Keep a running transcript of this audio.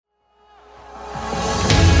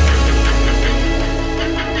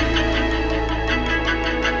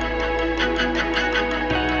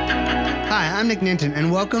Nick Nanton, and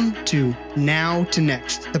welcome to Now to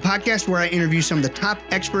Next, the podcast where I interview some of the top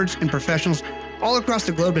experts and professionals all across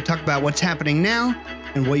the globe to talk about what's happening now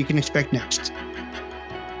and what you can expect next.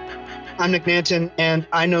 I'm Nick Nanton, and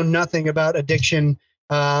I know nothing about addiction.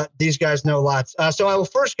 These guys know lots. So I will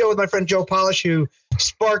first go with my friend Joe Polish, who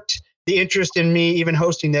sparked the interest in me even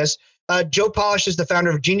hosting this. Joe Polish is the founder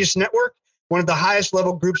of Genius Network, one of the highest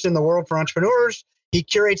level groups in the world for entrepreneurs. He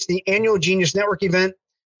curates the annual Genius Network event,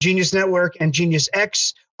 Genius Network and Genius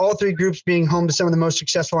X, all three groups being home to some of the most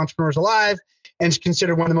successful entrepreneurs alive and is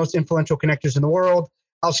considered one of the most influential connectors in the world.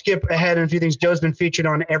 I'll skip ahead on a few things. Joe's been featured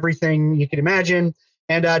on everything you can imagine.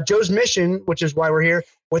 And Joe's mission, which is why we're here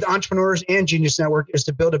with entrepreneurs and Genius Network, is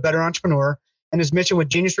to build a better entrepreneur. And his mission with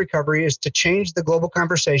Genius Recovery is to change the global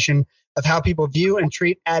conversation of how people view and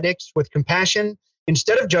treat addicts with compassion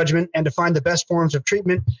instead of judgment, and to find the best forms of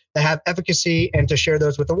treatment that have efficacy and to share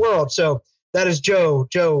those with the world. So that is Joe.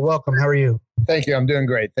 Joe, welcome. How are you? Thank you. I'm doing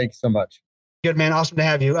great. Thank you so much. Good, man. Awesome to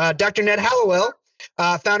have you. Dr. Ned Hallowell,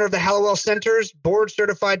 founder of the Hallowell Centers,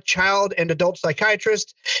 board-certified child and adult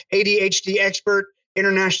psychiatrist, ADHD expert,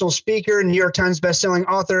 international speaker, New York Times bestselling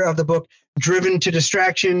author of the book Driven to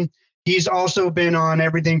Distraction. He's also been on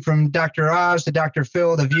everything from Dr. Oz to Dr.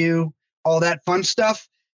 Phil, The View, all that fun stuff.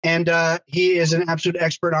 And he is an absolute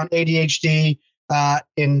expert on ADHD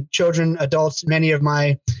in children, adults. Many of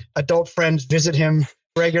my adult friends visit him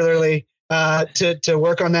regularly to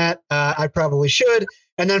work on that. I probably should.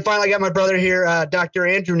 And then finally, I got my brother here, Dr.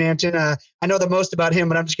 Andrew Nanton. I know the most about him,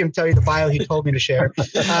 but I'm just going to tell you the bio he told me to share.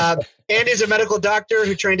 Andy's a medical doctor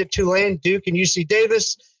who trained at Tulane, Duke, and UC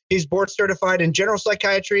Davis. He's board certified in general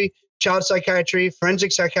psychiatry, child psychiatry,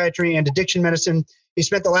 forensic psychiatry, and addiction medicine. He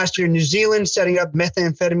spent the last year in New Zealand setting up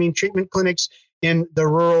methamphetamine treatment clinics in the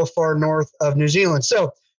rural far north of New Zealand.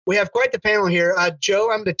 So we have quite the panel here. Joe,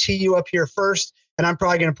 I'm going to tee you up here first, and I'm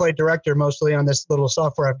probably going to play director mostly on this little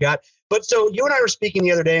software I've got. But so you and I were speaking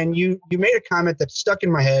the other day, and you made a comment that stuck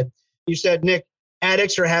in my head. You said, Nick,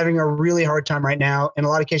 addicts are having a really hard time right now. In a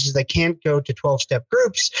lot of cases, they can't go to 12-step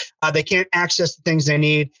groups. They can't access the things they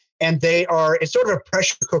need. And it's sort of a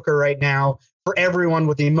pressure cooker right now for everyone,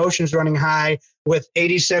 with the emotions running high, with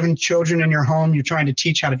 87 children in your home. You're trying to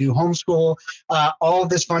teach how to do homeschool, all of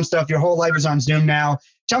this fun stuff. Your whole life is on Zoom now.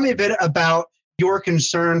 Tell me a bit about your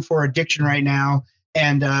concern for addiction right now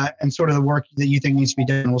and sort of the work that you think needs to be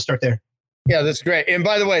done. We'll start there. Yeah, that's great. And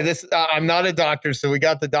by the way, I'm not a doctor, so we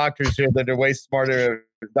got the doctors here that are way smarter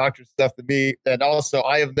doctor stuff than me. And also,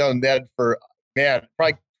 I have known Ned for,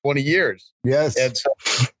 probably 20 years. Yes. And so,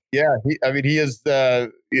 yeah, he is,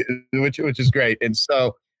 which is great. And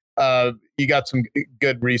so you got some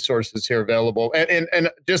good resources here available. And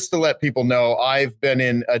just to let people know, I've been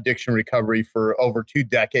in addiction recovery for over 2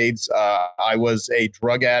 decades. I was a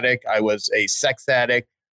drug addict. I was a sex addict.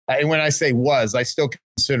 And when I say I still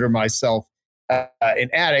consider myself an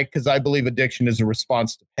addict, because I believe addiction is a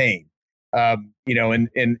response to pain. And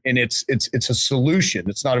it's a solution.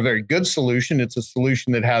 It's not a very good solution. It's a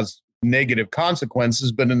solution that has negative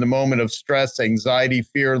consequences, but in the moment of stress, anxiety,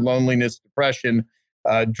 fear, loneliness, depression,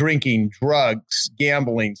 drinking, drugs,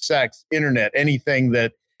 gambling, sex, internet, anything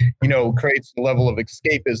that, creates a level of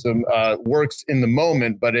escapism, works in the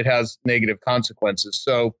moment, but it has negative consequences.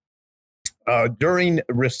 So during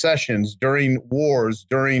recessions, during wars,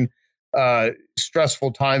 during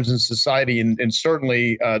stressful times in society, and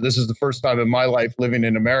certainly this is the first time in my life living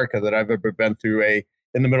in America that I've ever been through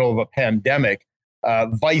in the middle of a pandemic.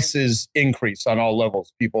 Vices increase on all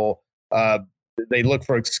levels. People, they look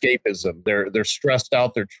for escapism. They're stressed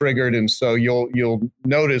out. They're triggered, and so you'll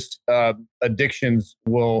notice addictions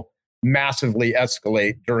will massively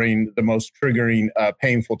escalate during the most triggering,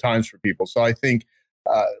 painful times for people. So I think,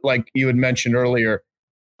 like you had mentioned earlier,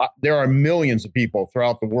 there are millions of people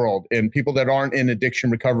throughout the world, and people that aren't in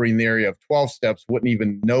addiction recovery in the area of 12 steps wouldn't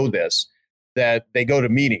even know this, that they go to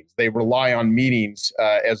meetings. They rely on meetings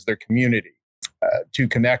as their community. To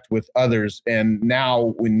connect with others. And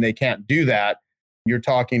now when they can't do that, you're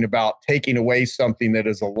talking about taking away something that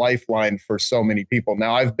is a lifeline for so many people.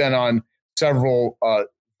 Now, I've been on several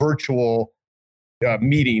virtual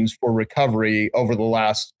meetings for recovery over the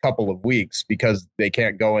last couple of weeks because they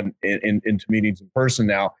can't go into meetings in person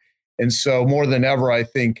now. And so more than ever, I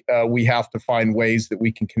think we have to find ways that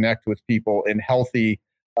we can connect with people in healthy,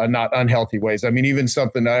 not unhealthy ways. I mean, even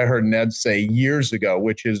something I heard Ned say years ago,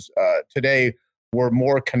 which is today, we're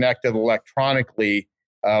more connected electronically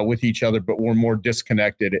with each other, but we're more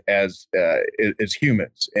disconnected as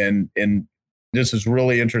humans. And this is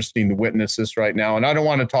really interesting to witness this right now. And I don't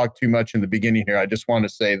want to talk too much in the beginning here. I just want to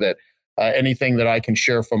say that anything that I can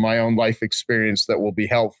share from my own life experience that will be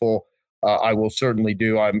helpful I will certainly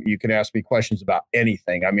do. You can ask me questions about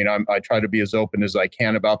anything. I mean, I try to be as open as I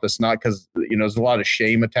can about this, not because, there's a lot of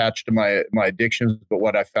shame attached to my addictions, but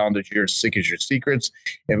what I found is you're as sick as your secrets,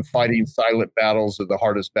 and fighting silent battles are the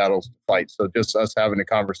hardest battles to fight. So just us having a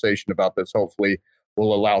conversation about this, hopefully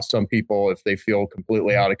will allow some people, if they feel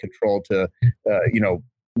completely out of control, to,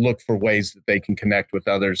 look for ways that they can connect with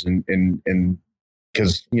others, and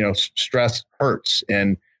because, stress hurts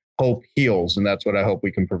and hope heals. And that's what I hope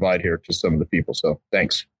we can provide here to some of the people. So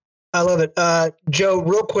thanks. I love it. Joe,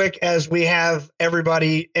 real quick, as we have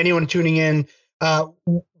anyone tuning in,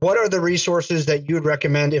 what are the resources that you would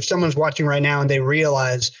recommend if someone's watching right now and they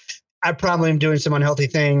realize I probably am doing some unhealthy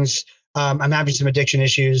things, I'm having some addiction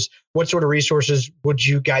issues? What sort of resources would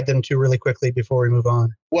you guide them to really quickly before we move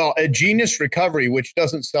on? Well, at Genius Recovery, which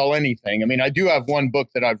doesn't sell anything. I mean, I do have one book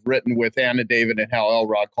that I've written with Anna David and Hal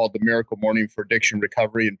Elrod called The Miracle Morning for Addiction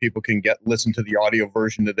Recovery, and people can listen to the audio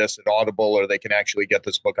version of this at Audible, or they can actually get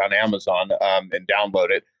this book on Amazon and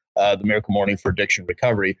download it, The Miracle Morning for Addiction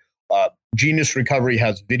Recovery. Genius Recovery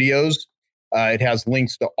has videos. It has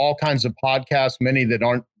links to all kinds of podcasts, many that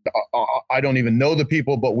aren't, I don't even know the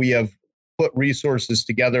people, but we have put resources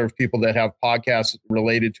together of people that have podcasts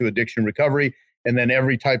related to addiction recovery, and then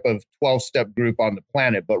every type of 12-step group on the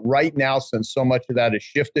planet. But right now, since so much of that has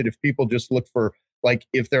shifted, if people just look for, like,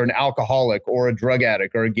 if they're an alcoholic or a drug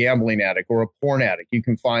addict or a gambling addict or a porn addict, you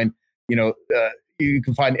can find, you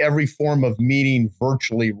can find every form of meeting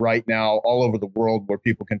virtually right now all over the world where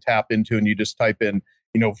people can tap into, and you just type in,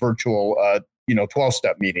 virtual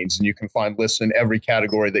 12-step meetings, and you can find lists in every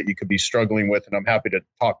category that you could be struggling with. And I'm happy to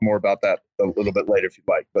talk more about that a little bit later if you'd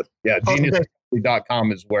like. But yeah,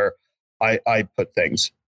 geniusrecovery.com is where I put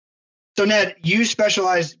things. So Ned, you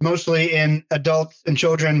specialize mostly in adults and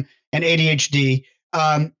children and ADHD.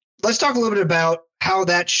 Let's talk a little bit about how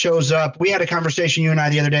that shows up. We had a conversation, you and I,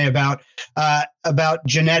 the other day about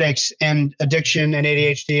genetics and addiction and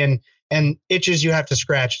ADHD and itches you have to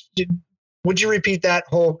scratch. Would you repeat that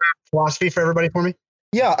whole philosophy for everybody for me?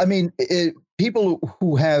 Yeah, I mean, people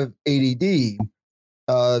who have ADD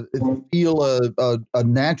feel a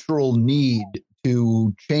natural need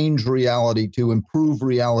to change reality, to improve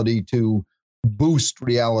reality, to boost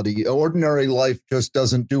reality. Ordinary life just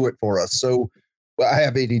doesn't do it for us. So I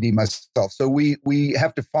have ADD myself. So we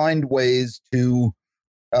have to find ways to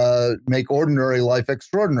make ordinary life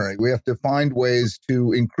extraordinary. We have to find ways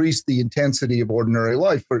to increase the intensity of ordinary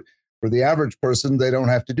life. For the average person, they don't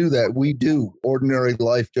have to do that. We do. Ordinary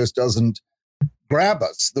life just doesn't grab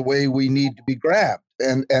us the way we need to be grabbed.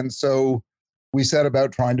 And so we set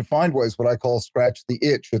about trying to find ways, what I call scratch the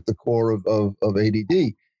itch at the core of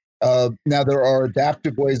ADD. Now, there are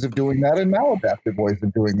adaptive ways of doing that and maladaptive ways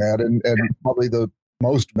of doing that. And probably the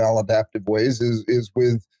most maladaptive ways is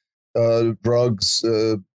with drugs,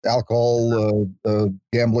 alcohol,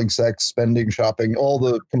 gambling, sex, spending, shopping, all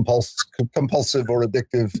the compulsive or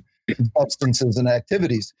addictive substances and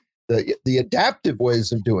activities. The adaptive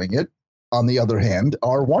ways of doing it, on the other hand,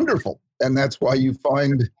 are wonderful. And that's why you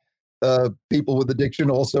find people with addiction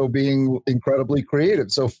also being incredibly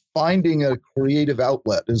creative. So finding a creative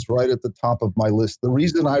outlet is right at the top of my list. The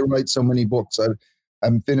reason I write so many books,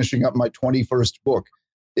 I'm finishing up my 21st book.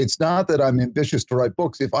 It's not that I'm ambitious to write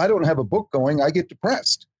books. If I don't have a book going, I get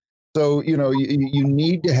depressed. So, you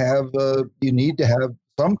need to have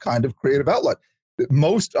some kind of creative outlet.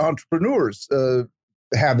 Most entrepreneurs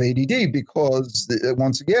have ADD because,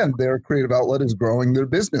 once again, their creative outlet is growing their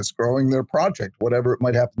business, growing their project, whatever it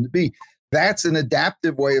might happen to be. That's an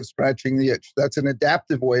adaptive way of scratching the itch. That's an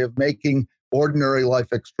adaptive way of making ordinary life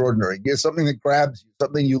extraordinary. Get something that grabs you,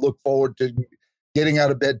 something you look forward to getting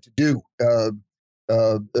out of bed to do.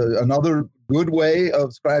 Another good way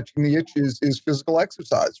of scratching the itch is physical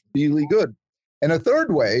exercise, really good. And a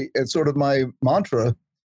third way, it's sort of my mantra,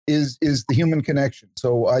 is the human connection.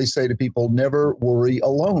 So I say to people, never worry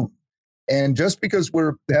alone. And just because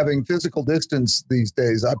we're having physical distance these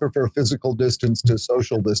days, I prefer physical distance to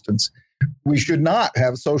social distance. We should not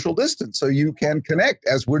have social distance. So you can connect,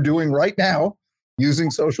 as we're doing right now, using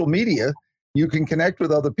social media. You can connect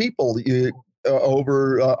with other people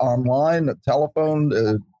over online,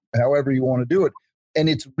 telephone, however you want to do it. And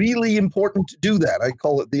it's really important to do that. I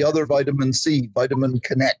call it the other vitamin C, vitamin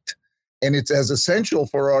connect. And it's as essential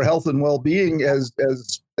for our health and well-being as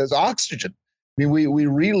oxygen. I mean, we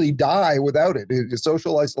really die without it.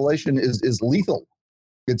 Social isolation is lethal.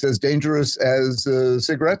 It's as dangerous as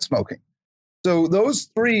cigarette smoking. So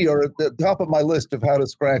those three are at the top of my list of how to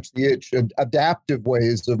scratch the itch, adaptive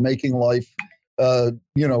ways of making life,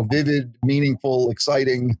 vivid, meaningful,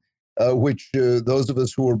 exciting, which those of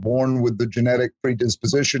us who are born with the genetic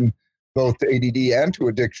predisposition both to ADD and to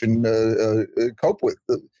addiction cope with.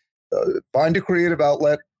 Find a creative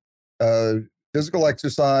outlet, physical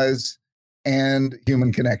exercise, and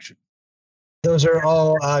human connection. Those are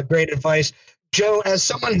all great advice. Joe, as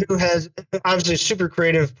someone who has obviously a super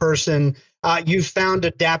creative person, you've found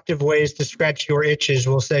adaptive ways to scratch your itches,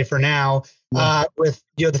 we'll say for now, with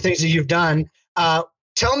the things that you've done.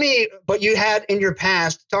 Tell me what you had in your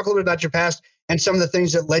past. Talk a little bit about your past and some of the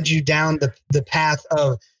things that led you down the path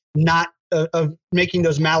of not of making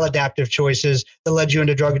those maladaptive choices that led you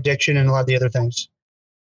into drug addiction and a lot of the other things.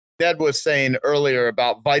 Ned was saying earlier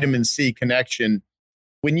about vitamin C connection.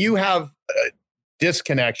 When you have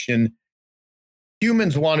disconnection,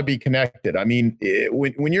 humans want to be connected. I mean,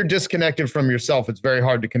 when you're disconnected from yourself, it's very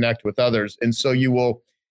hard to connect with others. And so you will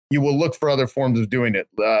look for other forms of doing it.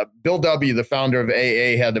 Bill W., the founder of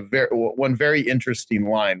AA, had one very interesting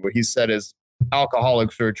line where he said, as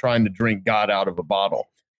alcoholics are trying to drink God out of a bottle.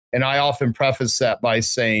 And I often preface that by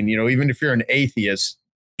saying, even if you're an atheist,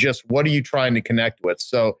 just what are you trying to connect with?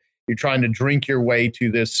 So you're trying to drink your way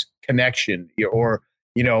to this connection, or,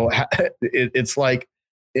 it's like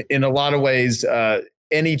in a lot of ways,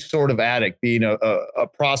 any sort of addict, being a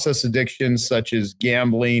process addiction such as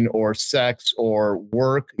gambling or sex or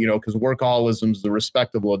work, because workaholism is the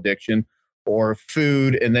respectable addiction, or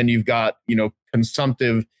food. And then you've got,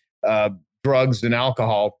 consumptive drugs and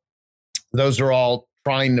alcohol. Those are all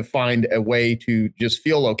trying to find a way to just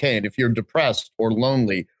feel okay. And if you're depressed or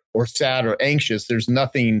lonely or sad or anxious, there's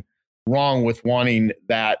nothing wrong with wanting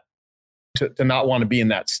that, to not want to be in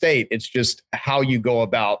that state. It's just how you go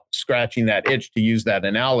about scratching that itch, to use that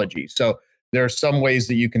analogy. So there are some ways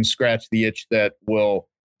that you can scratch the itch that will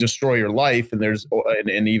destroy your life, and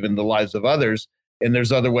and even the lives of others. And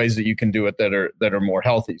there's other ways that you can do it that are more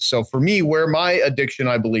healthy. So for me, where my addiction,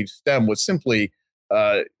 I believe, stemmed was simply,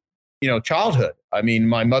 childhood. I mean,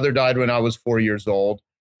 my mother died when I was 4 years old.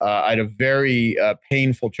 I had a very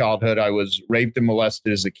painful childhood. I was raped and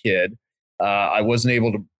molested as a kid. I wasn't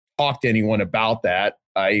able to talk to anyone about that.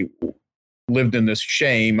 I lived in this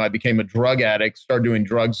shame. I became a drug addict, started doing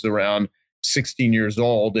drugs around 16 years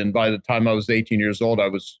old. And by the time I was 18 years old, I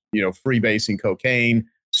was, freebasing cocaine,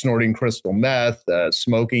 snorting crystal meth,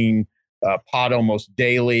 smoking pot almost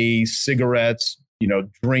daily, cigarettes,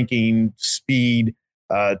 drinking, speed,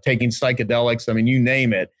 taking psychedelics. I mean, you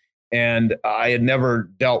name it. And I had never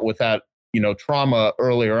dealt with that, trauma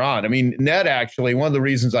earlier on. I mean, Ned, actually, one of the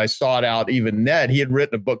reasons I sought out even Ned, he had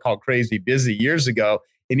written a book called Crazy Busy years ago,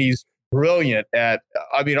 and he's brilliant at,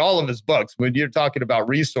 all of his books. When you're talking about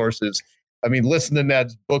resources, listen to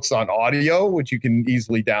Ned's books on audio, which you can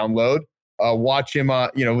easily download. Watch him,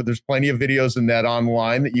 there's plenty of videos in Ned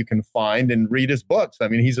online that you can find, and read his books. I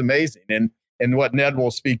mean, he's amazing. And what Ned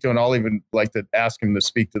will speak to, and I'll even like to ask him to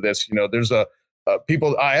speak to this, there's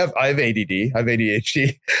people, I have ADD, I have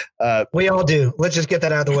ADHD. We all do. Let's just get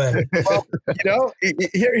that out of the way. Well,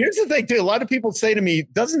 here's the thing too. A lot of people say to me,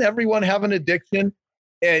 doesn't everyone have an addiction?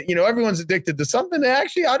 And, everyone's addicted to something.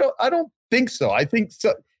 Actually, I don't think so. I think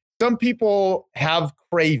some people have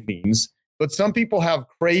cravings, but some people have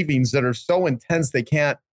cravings that are so intense they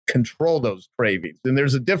can't control those cravings. And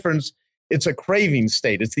there's a difference. It's a craving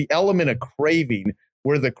state. It's the element of craving,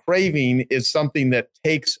 where the craving is something that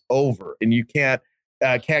takes over and you can't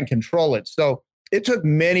control it. So it took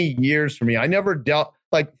many years for me. I never dealt,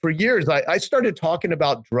 for years, I started talking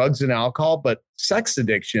about drugs and alcohol, but sex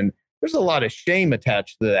addiction, there's a lot of shame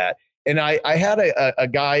attached to that. And I had a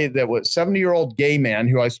guy that was 70-year-old gay man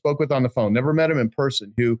who I spoke with on the phone, never met him in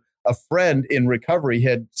person, who a friend in recovery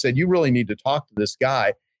had said, you really need to talk to this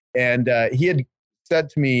guy. And he had said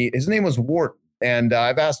to me, his name was Wharton. And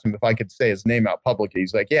I've asked him if I could say his name out publicly.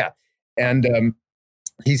 He's like, yeah. And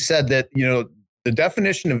he said that, the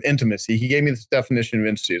definition of intimacy, he gave me this definition of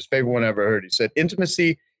intimacy, his favorite one I ever heard. He said,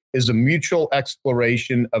 intimacy is a mutual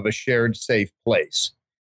exploration of a shared safe place.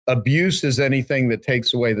 Abuse is anything that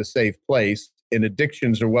takes away the safe place. And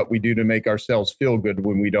addictions are what we do to make ourselves feel good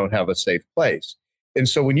when we don't have a safe place. And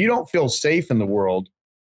so when you don't feel safe in the world,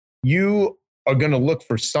 you are going to look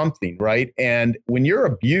for something, right? And when you're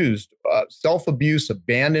abused, self-abuse,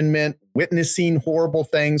 abandonment, witnessing horrible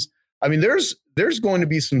things, there's going to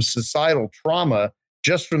be some societal trauma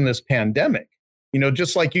just from this pandemic.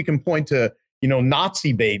 Just like you can point to,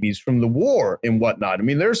 Nazi babies from the war and whatnot.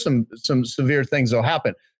 There's some severe things that'll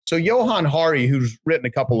happen. So Johann Hari, who's written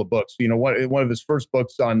a couple of books, one of his first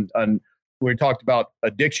books on where he talked about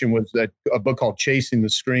addiction was a book called Chasing the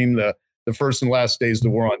Scream, the first and last days of the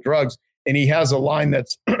war on drugs. And he has a line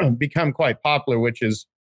that's become quite popular, which is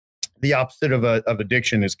the opposite of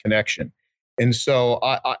addiction is connection. And so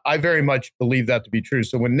I very much believe that to be true.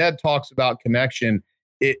 So when Ned talks about connection,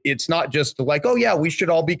 it's not just like, oh yeah, we should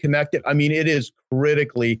all be connected. I mean, it is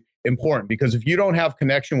critically important, because if you don't have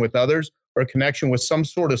connection with others or connection with some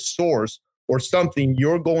sort of source or something,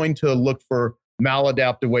 you're going to look for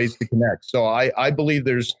maladaptive ways to connect. So I believe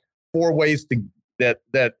there's 4 ways that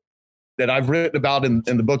I've written about in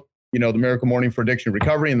the book, The Miracle Morning for Addiction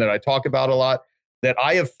Recovery, and that I talk about a lot, that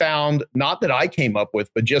I have found, not that I came up with,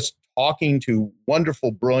 but just talking to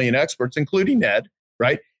wonderful, brilliant experts, including Ned,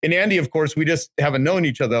 right? And Andy, of course, we just haven't known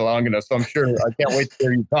each other long enough, so I'm sure I can't wait to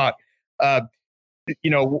hear you talk.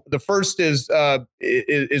 The first is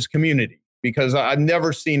community, because I've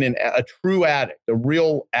never seen a true addict, a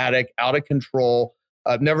real addict out of control.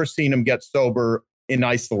 I've never seen him get sober in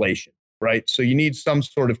isolation, right? So you need some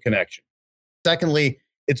sort of connection. Secondly,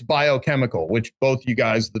 it's biochemical, which both you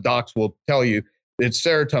guys, the docs, will tell you. It's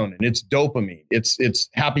serotonin, it's dopamine, it's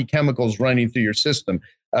happy chemicals running through your system.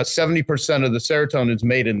 70% of the serotonin is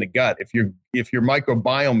made in the gut. If your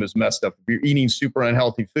microbiome is messed up, if you're eating super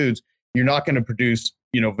unhealthy foods, you're not going to produce,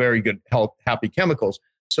 very good happy chemicals.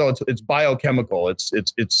 So it's biochemical. It's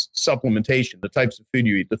supplementation, the types of food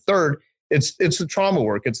you eat. The third, it's the trauma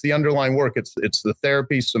work. It's the underlying work. It's the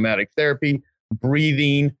therapy, somatic therapy,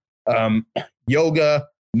 breathing, yoga,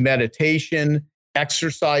 meditation,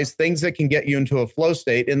 exercise, things that can get you into a flow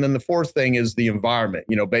state. And then the fourth thing is the environment,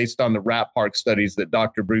 based on the rat park studies that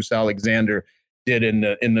Dr. Bruce Alexander did in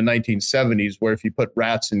the 1970s, where if you put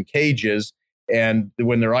rats in cages and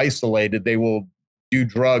when they're isolated, they will do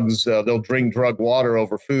drugs. They'll drink drug water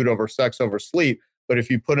over food, over sex, over sleep. But if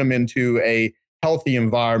you put them into a healthy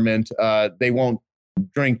environment, they won't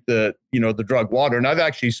drink the drug water. And I've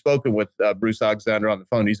actually spoken with Bruce Alexander on the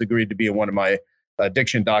phone. He's agreed to be in one of my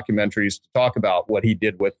addiction documentaries to talk about what he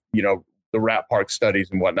did with, the rat park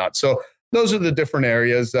studies and whatnot. So those are the different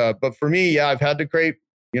areas. But for me, I've had to create,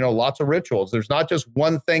 lots of rituals. There's not just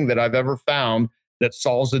one thing that I've ever found that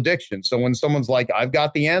solves addiction. So when someone's like, I've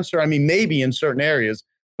got the answer, I mean, maybe in certain areas,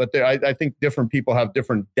 but I think different people have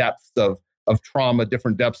different depths of trauma,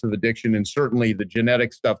 different depths of addiction, and certainly the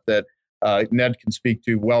genetic stuff that Ned can speak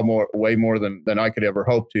to way more than I could ever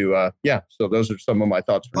hope to. So those are some of my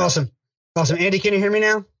thoughts. Awesome. Andy, can you hear me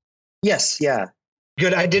now? Yes. Yeah.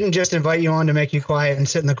 Good. I didn't just invite you on to make you quiet and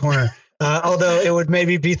sit in the corner. Although it would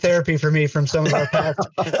maybe be therapy for me from some of our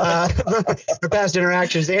past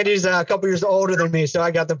interactions. Andy's a couple years older than me, so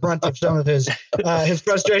I got the brunt of some of his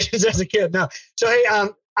frustrations as a kid. No. So, hey,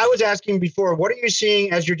 I was asking before, what are you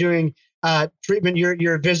seeing as you're doing treatment?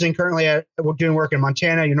 You're visiting currently we're doing work in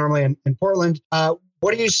Montana. You're normally in Portland.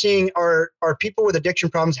 What are you seeing? Are people with addiction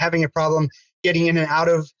problems having a problem getting in and out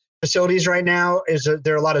of facilities right now? Is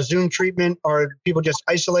there a lot of Zoom treatment? Are people just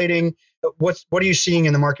isolating? What are you seeing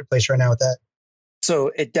in the marketplace right now with that?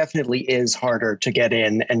 So it definitely is harder to get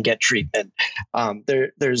in and get treatment.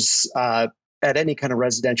 There's at any kind of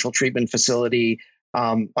residential treatment facility,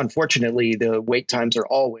 unfortunately, the wait times are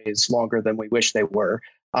always longer than we wish they were.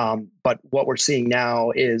 But what we're seeing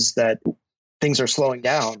now is that things are slowing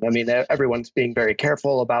down. I mean, everyone's being very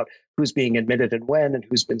careful about who's being admitted and when, and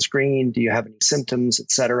who's been screened. Do you have any symptoms,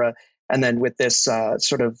 et cetera? And then with this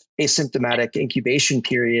sort of asymptomatic incubation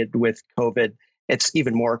period with COVID, it's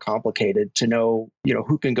even more complicated to know,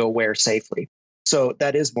 who can go where safely. So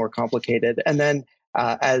that is more complicated. And then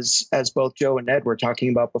as both Joe and Ned were talking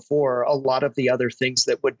about before, a lot of the other things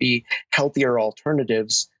that would be healthier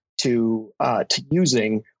alternatives to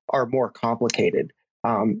using are more complicated.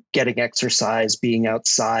 Getting exercise, being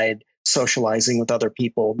outside, socializing with other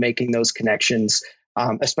people, making those connections,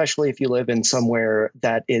 especially if you live in somewhere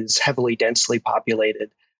that is heavily densely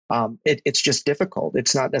populated. It's just difficult.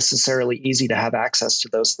 It's not necessarily easy to have access to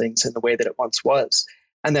those things in the way that it once was.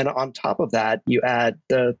 And then on top of that, you add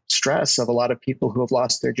the stress of a lot of people who have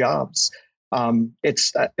lost their jobs.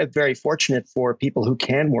 It's very fortunate for people who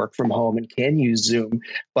can work from home and can use Zoom.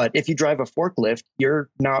 But if you drive a forklift, you're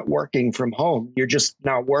not working from home. You're just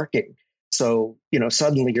not working. So,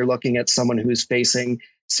 suddenly you're looking at someone who's facing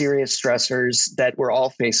serious stressors that we're all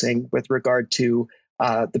facing with regard to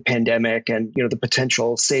the pandemic and, the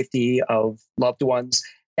potential safety of loved ones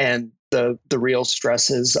and the real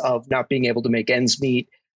stresses of not being able to make ends meet.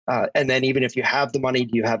 And then even if you have the money,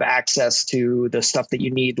 do you have access to the stuff that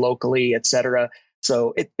you need locally, et cetera?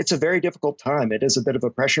 So it's a very difficult time. It is a bit of a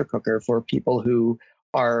pressure cooker for people who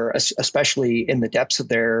are, especially in the depths of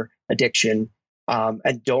their addiction,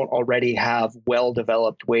 and don't already have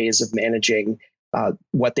well-developed ways of managing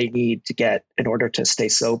what they need to get in order to stay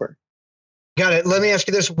sober. Got it. Let me ask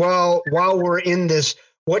you this. While we're in this,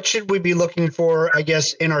 what should we be looking for, I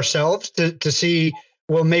guess, in ourselves to see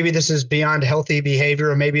well, maybe this is beyond healthy behavior,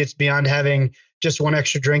 or maybe it's beyond having just one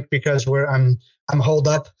extra drink because I'm holed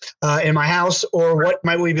up in my house, or what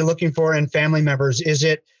might we be looking for in family members? Is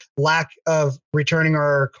it lack of returning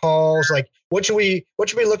our calls? Like, what should we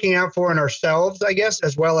be looking out for in ourselves, I guess,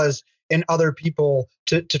 as well as in other people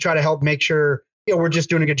to try to help make sure, we're just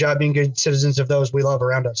doing a good job being good citizens of those we love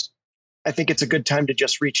around us? I think it's a good time to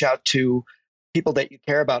just reach out to people that you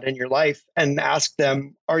care about in your life and ask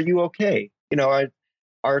them, are you okay?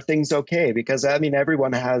 Are things okay? Because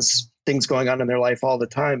everyone has things going on in their life all the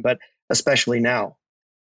time, but especially now.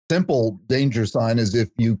 Simple danger sign is if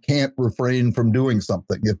you can't refrain from doing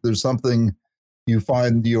something. If there's something you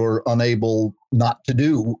find you're unable not to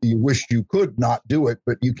do, you wish you could not do it,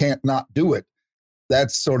 but you can't not do it.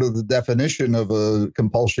 That's sort of the definition of a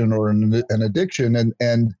compulsion or an addiction.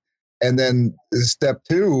 And then step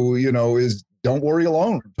two, is don't worry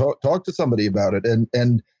alone. Talk to somebody about it.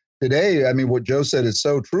 And today, what Joe said is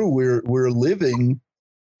so true. We're living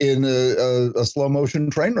in a slow motion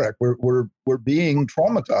train wreck. We're being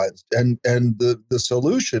traumatized, and the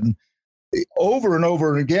solution, over and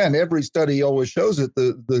over and again, every study always shows it.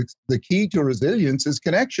 The key to resilience is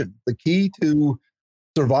connection. The key to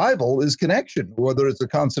survival is connection. Whether it's a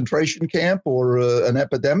concentration camp or an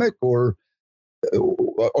epidemic or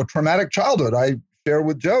traumatic childhood, I share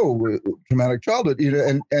with Joe traumatic childhood.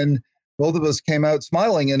 And both of us came out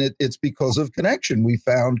smiling, and it's because of connection. We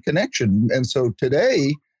found connection, and so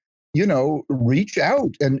today, reach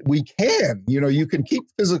out, and we can. You can keep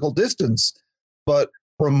physical distance, but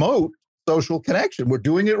promote social connection. We're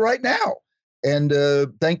doing it right now. And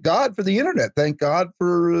thank God for the internet. Thank God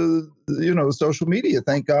for, social media.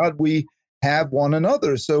 Thank God we have one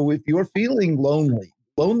another. So if you're feeling lonely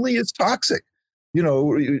is toxic.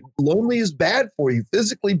 Lonely is bad for you,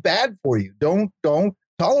 physically bad for you. Don't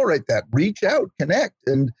tolerate that. Reach out, connect,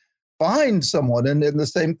 and find someone. And the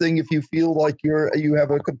same thing, if you feel like you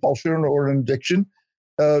have a compulsion or an addiction,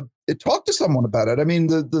 talk to someone about it.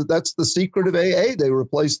 That's the secret of AA. They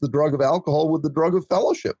replaced the drug of alcohol with the drug of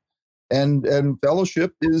fellowship. And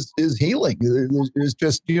fellowship is healing. It's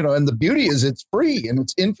just, and the beauty is it's free and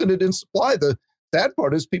it's infinite in supply. The sad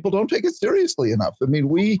part is people don't take it seriously enough.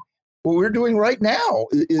 What we're doing right now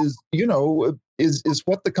is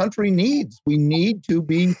what the country needs. We need to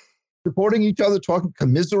be supporting each other, talking,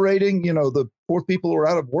 commiserating, the poor people who are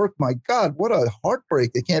out of work. My God, what a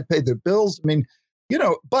heartbreak. They can't pay their bills.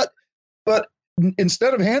 But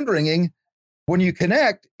instead of hand-wringing, when you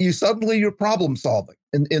connect, you're problem solving.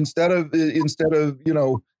 And instead of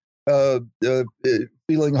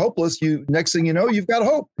feeling hopeless, next thing you know, you've got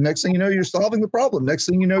hope. Next thing you know, you're solving the problem. Next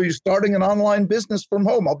thing you know, you're starting an online business from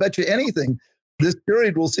home. I'll bet you anything, this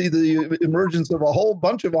period will see the emergence of a whole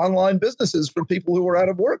bunch of online businesses from people who are out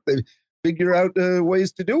of work. They figure out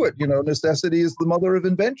ways to do it. Necessity is the mother of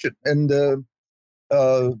invention. And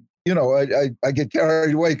I get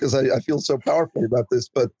carried away because I feel so powerfully about this,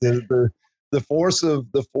 but the force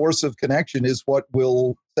of connection is what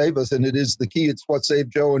will save us, and it is the key. It's what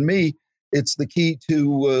saved Joe and me. It's the key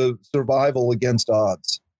to survival against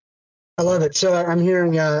odds. I love it. So I'm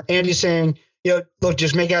hearing Andy saying, look,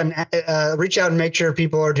 just reach out and make sure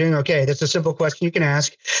people are doing okay. That's a simple question you can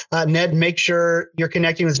ask. Ned, make sure you're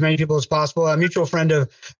connecting with as many people as possible. A mutual friend of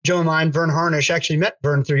Joe and mine, Vern Harnish, actually met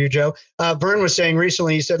Vern through you, Joe. Vern was saying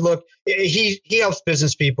recently, he said, look, he helps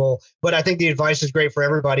business people, but I think the advice is great for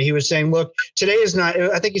everybody. He was saying, look, today is not,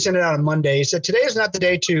 I think he sent it out on Monday. He said, today is not the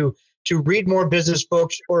day to read more business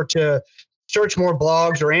books or to search more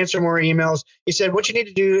blogs or answer more emails. He said, what you need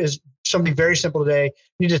to do is something very simple today.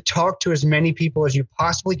 You need to talk to as many people as you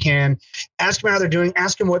possibly can. Ask them how they're doing.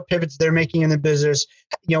 Ask them what pivots they're making in their business.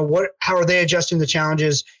 How are they adjusting the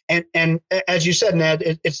challenges? And as you said, Ned,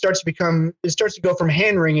 it starts to go from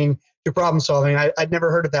hand wringing to problem solving. I'd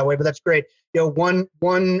never heard it that way, but that's great. One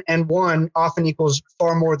and one often equals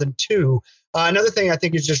far more than two. Another thing I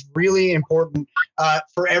think is just really important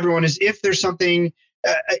for everyone is if there's something.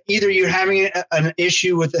 Either you're having an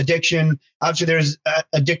issue with addiction. Obviously, there's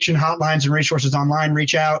addiction hotlines and resources online.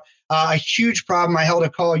 Reach out. A huge problem. I held a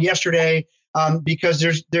call yesterday because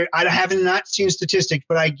I haven't not seen statistics,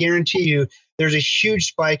 but I guarantee you there's a huge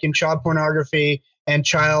spike in child pornography and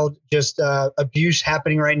child abuse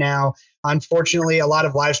happening right now. Unfortunately, a lot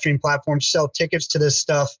of live stream platforms sell tickets to this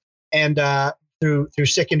stuff and through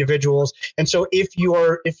sick individuals. And so if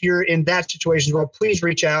you're in that situation, well, please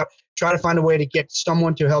reach out. Try to find a way to get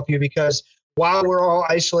someone to help you, because while we're all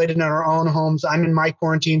isolated in our own homes, I'm in my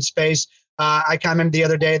quarantine space. I commented the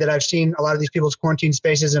other day that I've seen a lot of these people's quarantine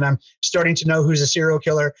spaces, and I'm starting to know who's a serial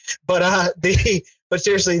killer. But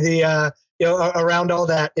seriously, around all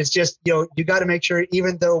that, it's just you got to make sure,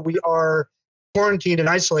 even though we are quarantined and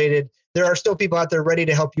isolated, there are still people out there ready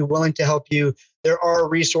to help you, willing to help you. There are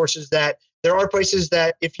resources there are places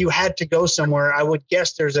that if you had to go somewhere, I would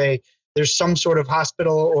guess there's some sort of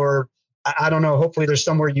hospital, or I don't know, hopefully there's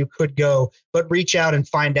somewhere you could go, but reach out and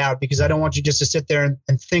find out, because I don't want you just to sit there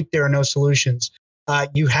and think there are no solutions.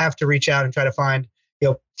 You have to reach out and try to find,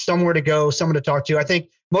 somewhere to go, someone to talk to. I think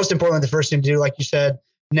most importantly, the first thing to do, like you said,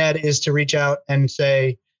 Ned, is to reach out and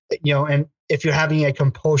say, and if you're having a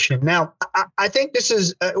compulsion. Now, I think this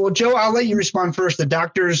is, Joe, I'll let you respond first. The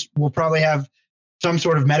doctors will probably have some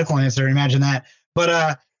sort of medical answer. Imagine that.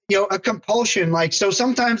 But, a compulsion, so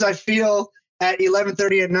sometimes I feel at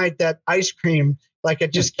 11:30 at night that ice cream, I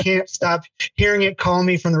just can't stop hearing it call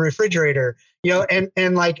me from the refrigerator, and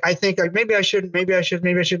I think maybe I should. And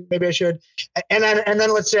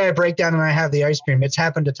then let's say I break down and I have the ice cream. It's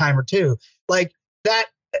happened a time or two like that.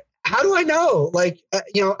 How do I know? I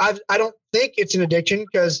don't think it's an addiction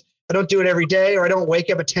because I don't do it every day, or I don't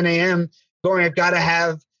wake up at 10 a.m. going, I've got to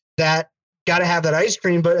have that ice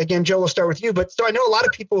cream. But again, Joe, we'll start with you. But so I know a lot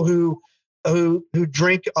of people who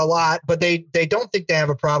drink a lot, but they don't think they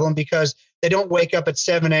have a problem because they don't wake up at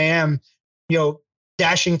 7 a.m.,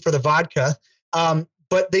 dashing for the vodka.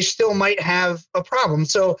 But they still might have a problem.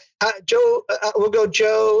 So Joe, we'll go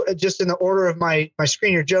Joe, just in the order of my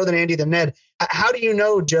screen here, Joe, then Andy, then Ned. How do you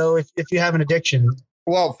know, Joe, if you have an addiction?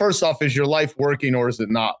 Well, first off, is your life working or is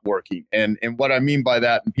it not working? And what I mean by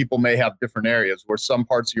that, and people may have different areas where some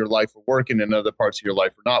parts of your life are working and other parts of your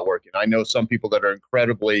life are not working. I know some people that are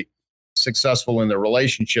incredibly successful in their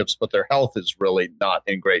relationships, but their health is really not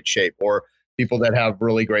in great shape, or people that have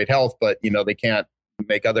really great health, but they can't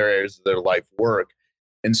make other areas of their life work.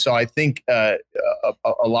 And so I think a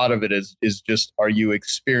lot of it is just, are you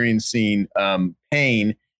experiencing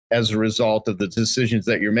pain as a result of the decisions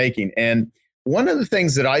that you're making? And one of the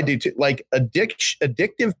things that I do too,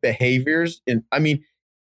 addictive behaviors, in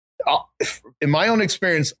my own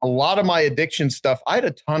experience, a lot of my addiction stuff, I had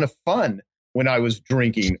a ton of fun when I was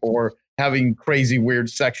drinking or having crazy,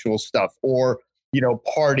 weird sexual stuff, or,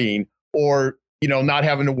 partying, or, not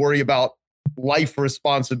having to worry about life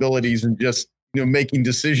responsibilities and just, making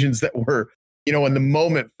decisions that were, in the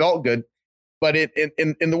moment felt good. But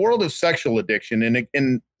in the world of sexual addiction,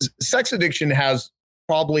 and sex addiction has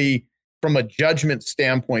probably, from a judgment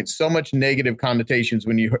standpoint, so much negative connotations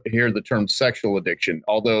when you hear the term sexual addiction,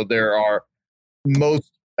 although there are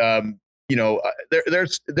most,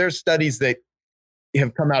 there's studies that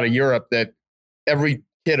have come out of Europe that every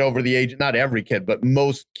kid over the age, not every kid, but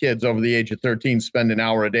most kids over the age of 13 spend an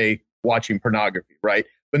hour a day watching pornography, right?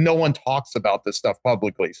 But no one talks about this stuff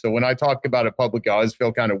publicly. So when I talk about it publicly, I always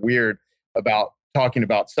feel kind of weird about talking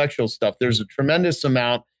about sexual stuff. There's a tremendous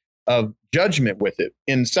amount of judgment with it.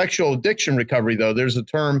 In sexual addiction recovery, though, there's a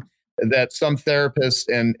term that some therapists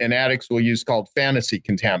and addicts will use called fantasy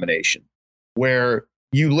contamination, where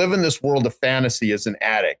you live in this world of fantasy as an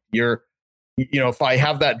addict. If I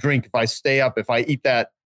have that drink, if I stay up, if I eat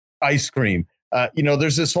that ice cream,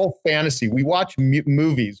 there's this whole fantasy. We watch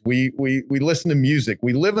movies, we listen to music,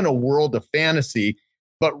 we live in a world of fantasy,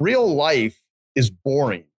 but real life is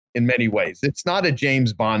boring in many ways. It's not a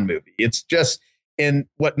James Bond movie. It's just, and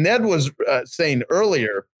what Ned was saying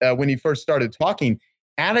earlier when he first started talking,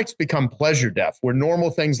 addicts become pleasure deaf, where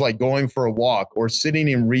normal things like going for a walk or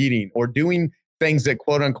sitting and reading or doing things that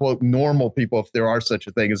quote unquote normal people, if there are such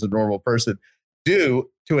a thing as a normal person, do,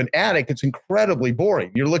 to an addict, it's incredibly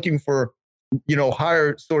boring. You're looking for,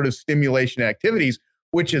 higher sort of stimulation activities,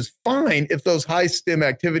 which is fine if those high stim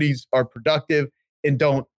activities are productive and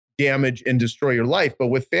don't damage and destroy your life. But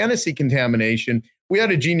with fantasy contamination, we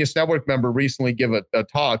had a Genius Network member recently give a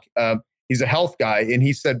talk. He's a health guy, and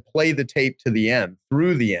he said, play the tape to the end,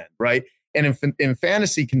 through the end, right? And in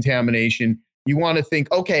fantasy contamination, you want to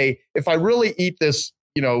think, okay, if I really eat this,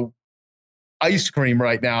 ice cream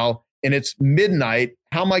right now, and it's midnight,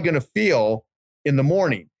 how am I going to feel in the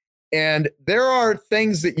morning? And there are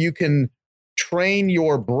things that you can train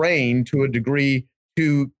your brain to a degree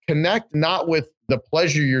to connect, not with the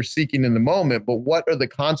pleasure you're seeking in the moment, but what are the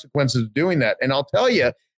consequences of doing that? And I'll tell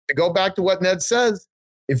you, to go back to what Ned says,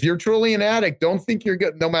 if you're truly an addict, don't think you're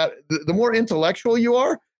good. No matter the more intellectual you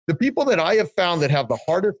are, the people that I have found that have the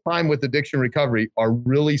hardest time with addiction recovery are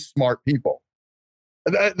really smart people.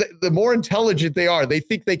 The more intelligent they are, they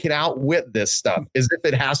think they can outwit this stuff as if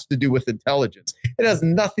it has to do with intelligence. It has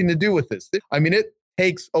nothing to do with this. I mean, it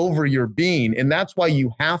takes over your being. And that's why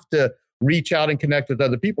you have to reach out and connect with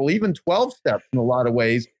other people, even 12 steps in a lot of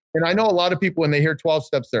ways. And I know a lot of people, when they hear 12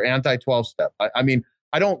 steps, they're anti-12 step. I mean,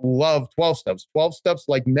 I don't love 12 steps. 12 steps,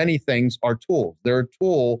 like many things, are tools. They're a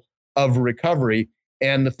tool of recovery.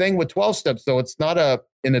 And the thing with 12 steps, though, it's not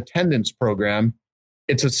an attendance program.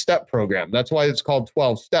 It's a step program. That's why it's called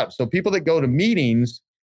 12 steps. So people that go to meetings,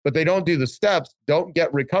 but they don't do the steps, don't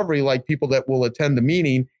get recovery like people that will attend the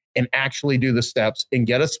meeting and actually do the steps and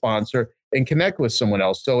get a sponsor and connect with someone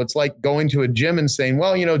else. So it's like going to a gym and saying,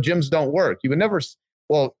 well, gyms don't work. You would never,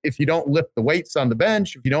 well, if you don't lift the weights on the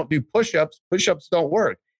bench, if you don't do push-ups don't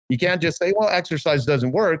work. You can't just say, well, exercise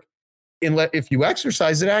doesn't work. If you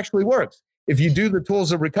exercise, it actually works. If you do the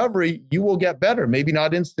tools of recovery, you will get better, maybe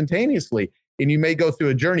not instantaneously. And you may go through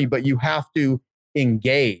a journey, but you have to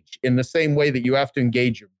engage in the same way that you have to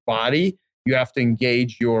engage your body. You have to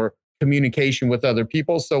engage your communication with other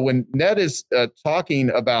people. So when Ned is talking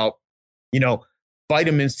about,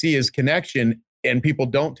 vitamin C is connection and people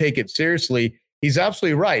don't take it seriously, he's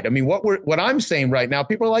absolutely right. I mean, what I'm saying right now,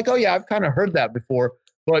 people are like, oh yeah, I've kind of heard that before.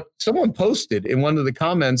 But someone posted in one of the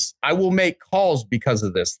comments, I will make calls because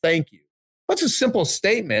of this. Thank you. That's a simple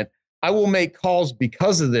statement. I will make calls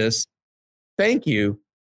because of this. Thank you.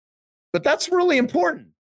 But that's really important.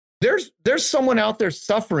 There's someone out there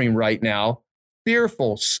suffering right now,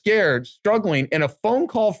 fearful, scared, struggling, and a phone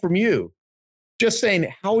call from you just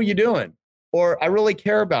saying, how are you doing? Or I really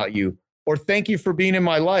care about you. Or thank you for being in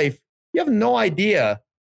my life. You have no idea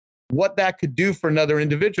what that could do for another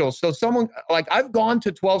individual. So someone like I've gone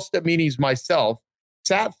to 12-step meetings myself,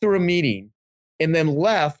 sat through a meeting, and then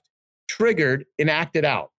left, triggered, and acted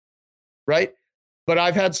out, right? But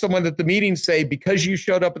I've had someone at the meeting say, because you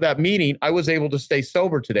showed up at that meeting, I was able to stay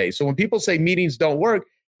sober today. So when people say meetings don't work,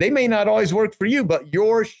 they may not always work for you, but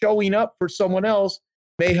your showing up for someone else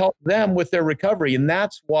may help them with their recovery. And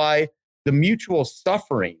that's why the mutual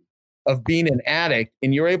suffering of being an addict,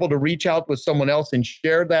 and you're able to reach out with someone else and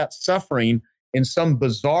share that suffering in some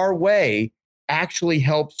bizarre way, actually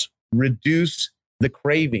helps reduce the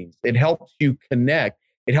cravings. It helps you connect.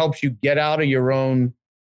 It helps you get out of your own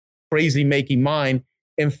crazy making mind.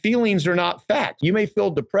 And feelings are not fact. You may feel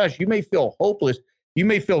depressed. You may feel hopeless. You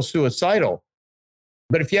may feel suicidal.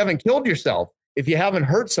 But if you haven't killed yourself, if you haven't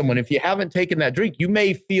hurt someone, if you haven't taken that drink, you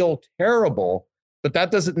may feel terrible, but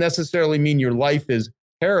that doesn't necessarily mean your life is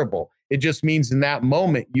terrible. It just means in that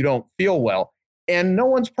moment, you don't feel well. And no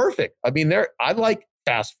one's perfect. I mean, I like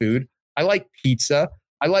fast food. I like pizza.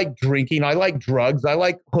 I like drinking. I like drugs. I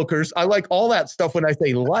like hookers. I like all that stuff. When I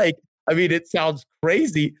say like, I mean, it sounds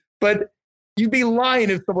crazy, but you'd be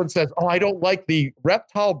lying if someone says, oh, I don't like the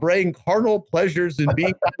reptile brain carnal pleasures and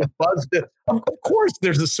being kind of buzzed. Of course,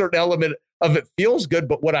 there's a certain element of it feels good,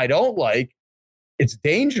 but what I don't like, it's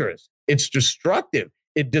dangerous. It's destructive.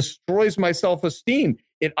 It destroys my self-esteem.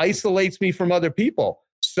 It isolates me from other people.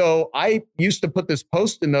 So I used to put this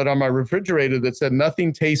Post-it note on my refrigerator that said,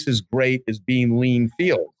 nothing tastes as great as being lean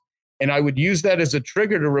feels. And I would use that as a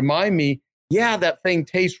trigger to remind me, yeah, that thing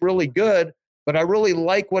tastes really good, but I really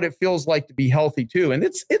like what it feels like to be healthy too. And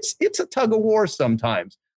it's a tug of war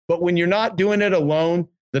sometimes. But when you're not doing it alone,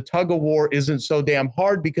 the tug of war isn't so damn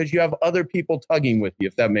hard because you have other people tugging with you,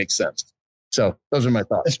 if that makes sense. So those are my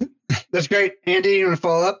thoughts. That's great. Andy, you want to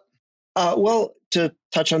follow up? Well, to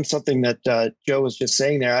touch on something that Joe was just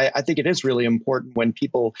saying there, I think it is really important when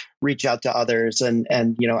people reach out to others and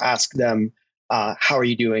ask them, how are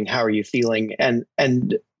you doing? How are you feeling? And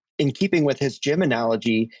in keeping with his gym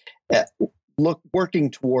analogy,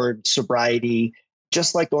 working toward sobriety,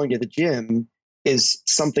 just like going to the gym, is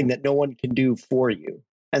something that no one can do for you.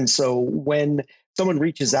 And so when someone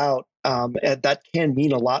reaches out, that can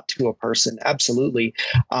mean a lot to a person, absolutely.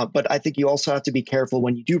 But I think you also have to be careful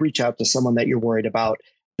when you do reach out to someone that you're worried about,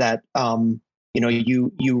 that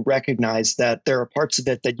you recognize that there are parts of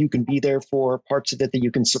it that you can be there for, parts of it that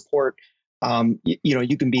you can support.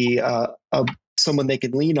 You can be someone they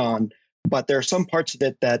can lean on, but there are some parts of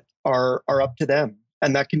it that are up to them.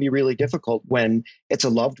 And that can be really difficult when it's a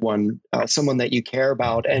loved one, someone that you care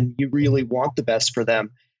about and you really want the best for them.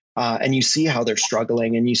 And you see how they're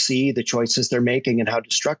struggling and you see the choices they're making and how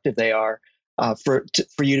destructive they are, for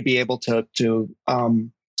you to be able to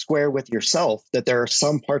square with yourself that there are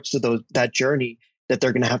some parts of that journey that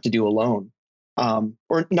they're going to have to do alone,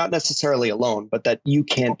 or not necessarily alone, but that you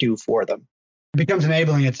can't do for them. It becomes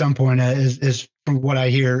enabling at some point, is from what I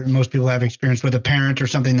hear most people have experienced with a parent or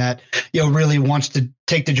something that really wants to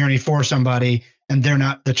take the journey for somebody, and they're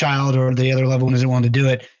not, the child or the other loved one isn't willing to do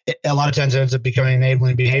it. A lot of times it ends up becoming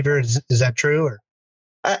enabling behavior. Is that true? Or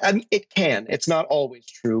I mean, it can. It's not always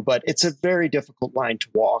true, but it's a very difficult line to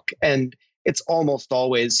walk, and it's almost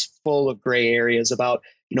always full of gray areas about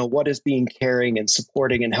what is being caring and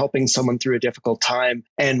supporting and helping someone through a difficult time,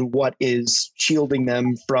 and what is shielding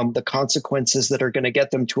them from the consequences that are going to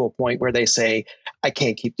get them to a point where they say, I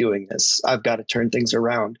can't keep doing this. I've got to turn things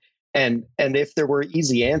around. And if there were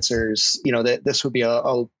easy answers, that this would be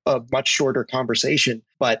a much shorter conversation.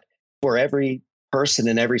 But for every person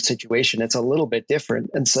in every situation, it's a little bit different.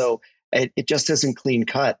 And so it just isn't clean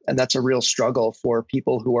cut. And that's a real struggle for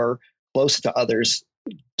people who are close to others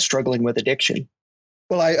struggling with addiction.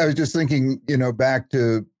 Well, I was just thinking, back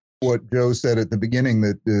to what Joe said at the beginning,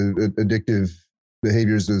 that addictive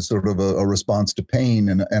behaviors is sort of a response to pain.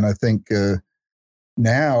 And I think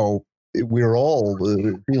now we're all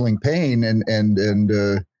feeling pain, and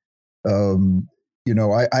I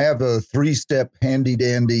have a 3-step handy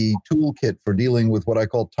dandy toolkit for dealing with what I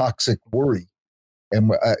call toxic worry.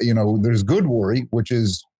 And there's good worry, which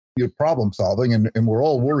is your problem solving, and we're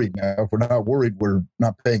all worried now. If we're not worried, we're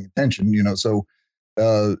not paying attention. So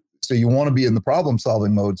you want to be in the problem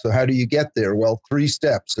solving mode. So how do you get there? Well, 3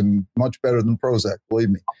 steps, and much better than Prozac, believe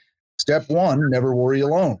me. Step 1, never worry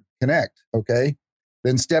alone. Connect. Okay.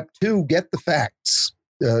 Then step 2, get the facts.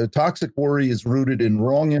 Toxic worry is rooted in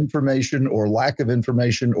wrong information or lack of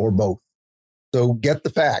information or both. So get the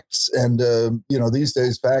facts. And, these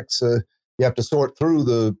days facts, you have to sort through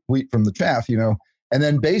the wheat from the chaff, and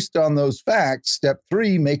then based on those facts, step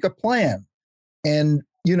 3, make a plan. And,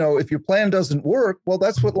 if your plan doesn't work, well,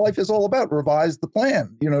 that's what life is all about. Revise the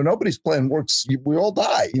plan. Nobody's plan works. We all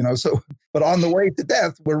die, but on the way to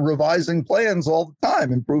death, we're revising plans all the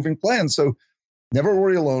time, improving plans. So never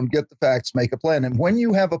worry alone, get the facts, make a plan. And when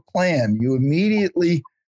you have a plan, you immediately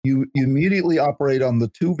operate on the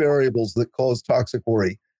 2 variables that cause toxic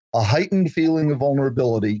worry: a heightened feeling of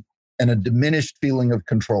vulnerability and a diminished feeling of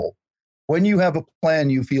control. When you have a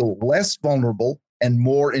plan, you feel less vulnerable and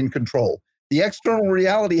more in control. The external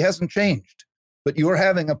reality hasn't changed, but your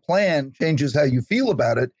having a plan changes how you feel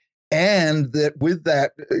about it. And that with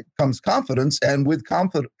that comes confidence, and with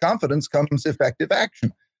confidence comes effective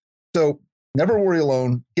action. So never worry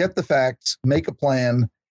alone, get the facts, make a plan,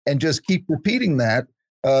 and just keep repeating that,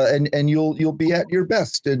 and you'll be at your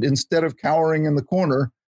best. And instead of cowering in the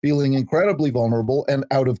corner, feeling incredibly vulnerable and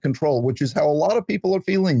out of control, which is how a lot of people are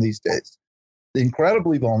feeling these days.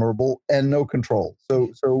 Incredibly vulnerable and no control.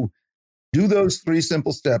 So do those 3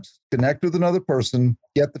 simple steps: connect with another person,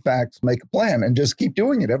 get the facts, make a plan, and just keep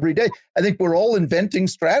doing it every day. I think we're all inventing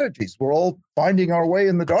strategies. We're all finding our way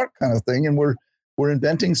in the dark kind of thing, and we're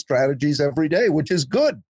inventing strategies every day, which is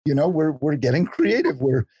good. We're getting creative.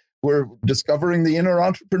 We're discovering the inner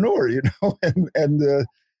entrepreneur, and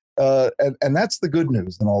that's the good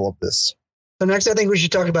news in all of this. So next, I think we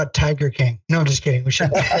should talk about Tiger King. No, I'm just kidding. We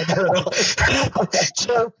shouldn't. I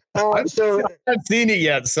haven't seen it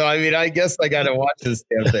yet, so I guess I got to watch this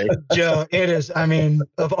damn thing. Joe, it is.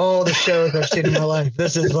 Of all the shows I've seen in my life,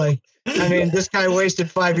 this is this guy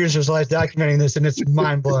wasted 5 years of his life documenting this, and it's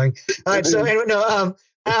mind blowing. All right, so anyway,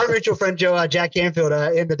 our mutual friend Joe, Jack Canfield,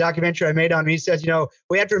 in the documentary I made on him, he says,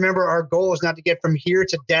 we have to remember our goal is not to get from here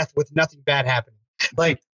to death with nothing bad happening.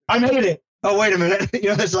 Like, I made it. Oh, wait a minute.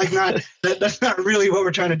 That's not really what we're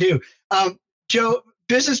trying to do. Joe,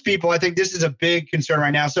 business people, I think this is a big concern right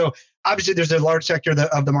now. So obviously there's a large sector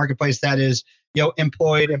of the marketplace that is,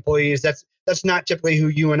 employed employees. That's not typically who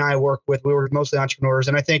you and I work with. We work mostly entrepreneurs.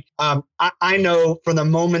 And I think I know from the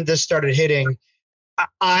moment this started hitting,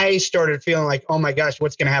 I started feeling like, oh my gosh,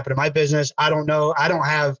 what's going to happen to my business? I don't know. I don't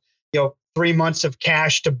have, 3 months of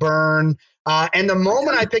cash to burn. And the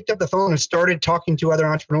moment I picked up the phone and started talking to other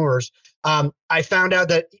entrepreneurs, I found out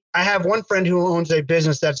that I have one friend who owns a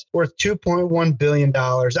business that's worth $2.1 billion.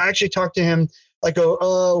 I actually talked to him like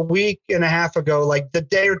a week and a half ago, like the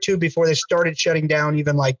day or two before they started shutting down,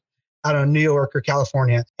 even like, I don't know, New York or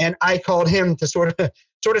California. And I called him to sort of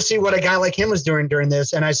see what a guy like him was doing during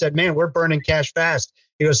this. And I said, man, we're burning cash fast.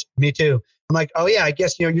 He goes, me too. I'm like, oh yeah, I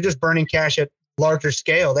guess, you're just burning cash at larger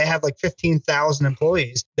scale. They have like 15,000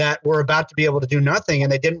 employees that were about to be able to do nothing,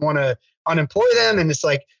 and they didn't want to unemploy them. And it's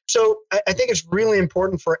like, so I think it's really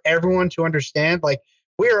important for everyone to understand, like,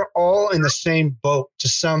 we are all in the same boat to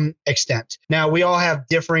some extent. Now, we all have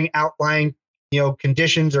differing outlying,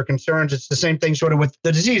 conditions or concerns. It's the same thing sort of with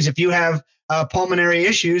the disease. If you have pulmonary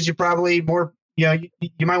issues, you're probably more, you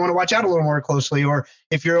might want to watch out a little more closely. Or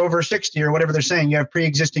if you're over 60 or whatever they're saying, you have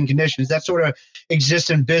pre-existing conditions. That sort of exists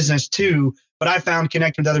in business too. But I found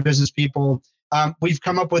connecting with other business people, we've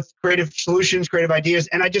come up with creative solutions, creative ideas,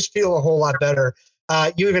 and I just feel a whole lot better.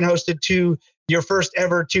 You even hosted your first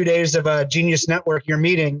ever 2 days of a Genius Network, your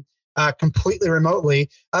meeting, completely remotely.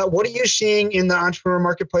 What are you seeing in the entrepreneur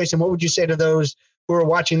marketplace, and what would you say to those who are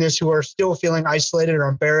watching this who are still feeling isolated or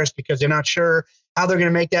embarrassed because they're not sure how they're going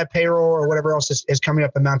to make that payroll or whatever else is coming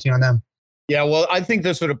up and mounting on them? Yeah, well, I think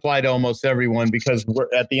this would apply to almost everyone because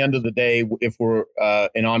we're at the end of the day, if we're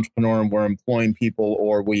an entrepreneur and we're employing people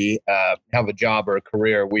or we have a job or a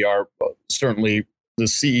career, we are certainly the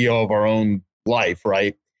CEO of our own life,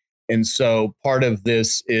 right? And so part of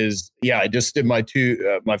this is, I just did my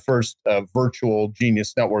first virtual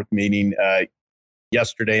Genius Network meeting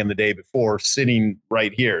yesterday and the day before, sitting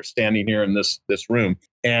right here, standing here in this room,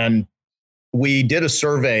 and we did a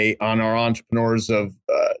survey on our entrepreneurs to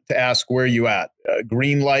ask where you at.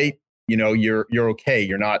 Green light, you're okay.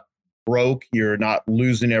 You're not broke. You're not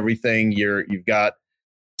losing everything. You've got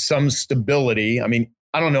some stability. I mean,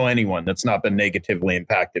 I don't know anyone that's not been negatively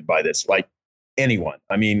impacted by this. Like anyone.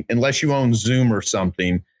 I mean, unless you own Zoom or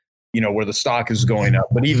something, where the stock is going up.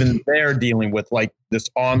 But even they're dealing with like this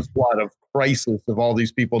onslaught of crisis of all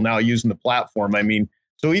these people now using the platform. I mean,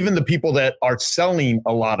 so even the people that are selling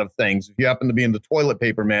a lot of things, if you happen to be in the toilet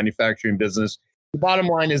paper manufacturing business, the bottom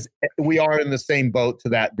line is we are in the same boat to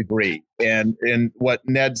that degree. And what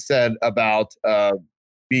Ned said about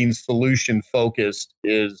being solution focused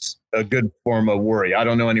is a good form of worry. I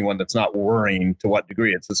don't know anyone that's not worrying to what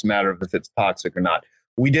degree. It's just a matter of if it's toxic or not.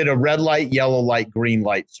 We did a red light, yellow light, green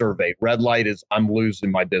light survey. Red light is I'm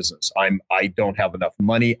losing my business. I don't have enough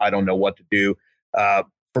money. I don't know what to do.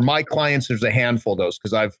 For my clients, there's a handful of those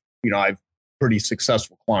because I've pretty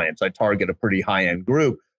successful clients. I target a pretty high-end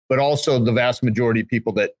group, but also the vast majority of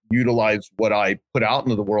people that utilize what I put out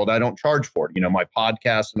into the world, I don't charge for it. My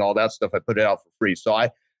podcast and all that stuff, I put it out for free. So I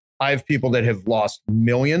have people that have lost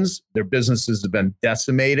millions. Their businesses have been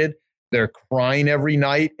decimated. They're crying every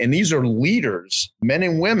night. And these are leaders, men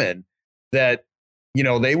and women that,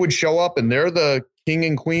 they would show up and they're the king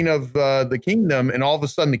and queen of the kingdom. And all of a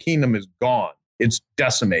sudden the kingdom is gone. It's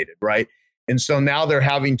decimated, right? And so now they're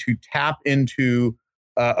having to tap into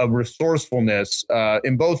a resourcefulness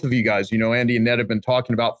in both of you guys. Andy and Ned have been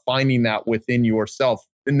talking about finding that within yourself.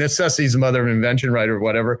 The necessity is the mother of invention, right, or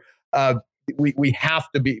whatever. We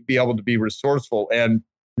have to be able to be resourceful. And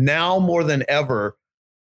now more than ever,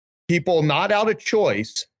 people not out of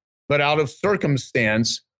choice, but out of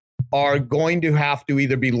circumstance are going to have to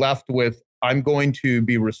either be left with, I'm going to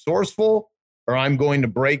be resourceful or I'm going to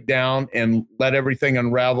break down and let everything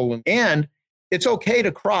unravel. And it's okay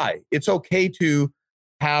to cry. It's okay to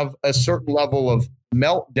have a certain level of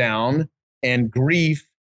meltdown and grief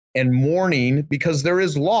and mourning because there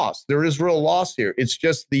is loss. There is real loss here. It's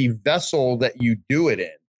just the vessel that you do it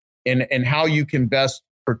in and how you can best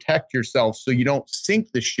protect yourself so you don't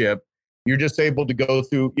sink the ship. You're just able to go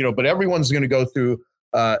through, but everyone's going to go through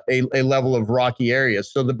a level of rocky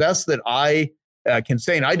areas. So the best that I can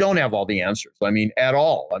say, and I don't have all the answers, I mean, at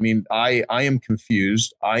all. I mean, I am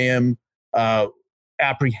confused. I am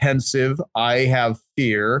apprehensive. I have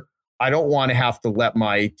fear. I don't want to have to let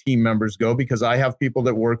my team members go because I have people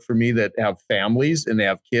that work for me that have families and they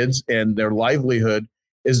have kids and their livelihood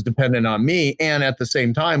is dependent on me. And at the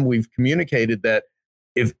same time, we've communicated that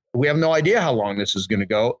if we have no idea how long this is going to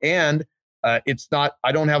go, and it's not,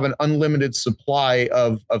 I don't have an unlimited supply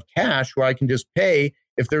of cash where I can just pay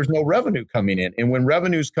if there's no revenue coming in. And when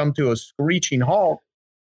revenues come to a screeching halt,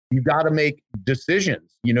 you got to make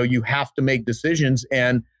decisions. You have to make decisions.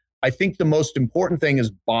 And I think the most important thing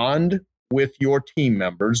is bond with your team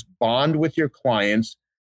members, bond with your clients.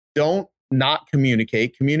 Don't not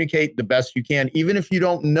communicate. Communicate the best you can. Even if you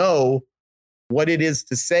don't know what it is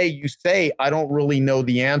to say, you say, I don't really know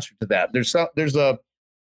the answer to that. There's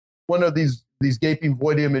one of these gaping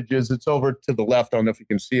void images. It's over to the left. I don't know if you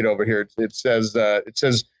can see it over here. It says,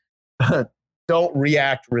 don't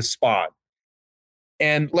react, respond.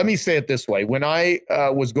 And let me say it this way. When I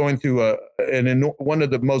was going through one of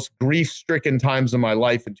the most grief-stricken times of my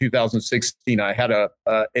life in 2016, I had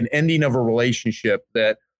an ending of a relationship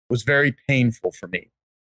that was very painful for me.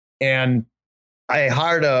 And I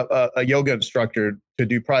hired a yoga instructor to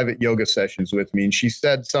do private yoga sessions with me. And she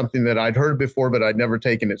said something that I'd heard before, but I'd never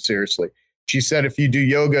taken it seriously. She said, if you do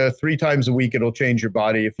yoga 3 times a week, it'll change your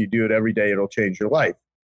body. If you do it every day, it'll change your life.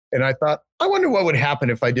 And I thought, I wonder what would happen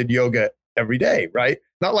if I did yoga every day, right?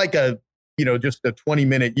 Not like just a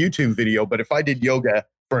 20-minute YouTube video, but if I did yoga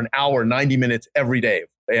for an hour, 90 minutes every day.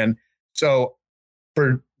 And so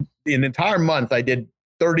for an entire month, I did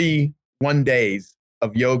 31 days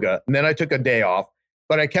of yoga. And then I took a day off,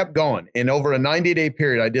 but I kept going. And over a 90-day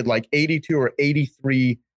period, I did like 82 or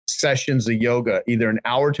 83 sessions of yoga, either an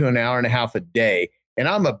hour to an hour and a half a day. And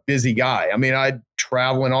I'm a busy guy. I mean, I'd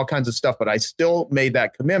travel and all kinds of stuff, but I still made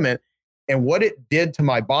that commitment. And what it did to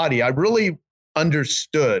my body, I really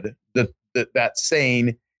understood that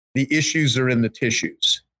saying, the issues are in the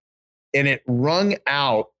tissues. And it wrung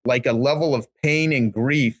out like a level of pain and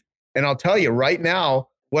grief. And I'll tell you right now,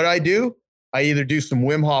 what I do, I either do some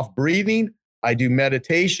Wim Hof breathing, I do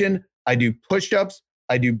meditation, I do push-ups,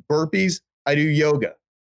 I do burpees, I do yoga.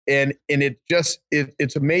 And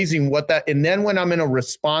it's amazing what that, and then when I'm in a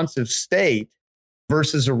responsive state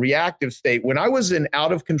versus a reactive state, when I was an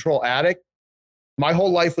out of control addict, my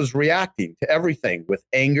whole life was reacting to everything with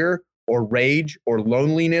anger or rage or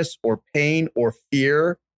loneliness or pain or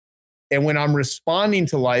fear. And when I'm responding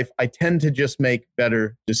to life, I tend to just make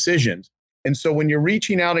better decisions. And so when you're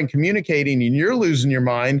reaching out and communicating and you're losing your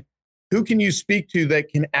mind, who can you speak to that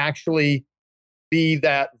can actually be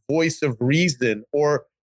that voice of reason? Or,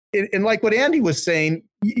 and like what Andy was saying,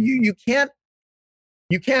 you can't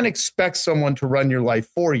expect someone to run your life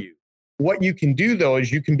for you. What you can do, though,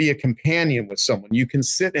 is you can be a companion with someone. You can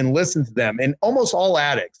sit and listen to them. And almost all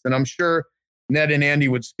addicts, and I'm sure Ned and Andy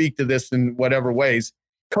would speak to this in whatever ways,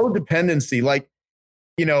 codependency, like,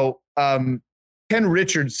 Ken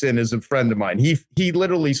Richardson is a friend of mine. He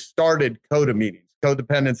literally started CODA meetings,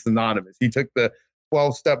 Codependence Anonymous. He took the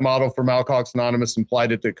 12-step model from Alcoholics Anonymous and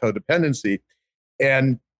applied it to codependency.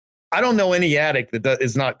 And I don't know any addict that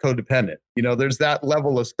is not codependent. There's that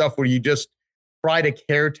level of stuff where you just try to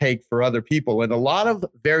caretake for other people. And a lot of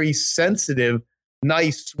very sensitive,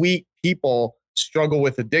 nice, sweet people struggle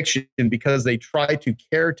with addiction because they try to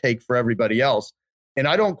caretake for everybody else. And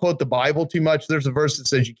I don't quote the Bible too much. There's a verse that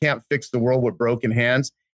says you can't fix the world with broken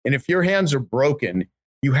hands. And if your hands are broken,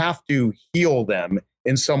 you have to heal them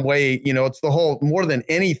in some way. It's the whole, more than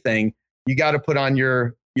anything, you got to put on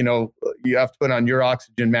you have to put on your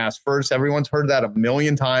oxygen mask first. Everyone's heard that a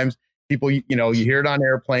million times. People, you hear it on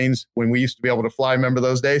airplanes when we used to be able to fly. Remember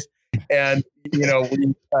those days? And,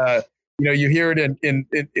 you hear it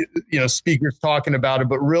in speakers talking about it.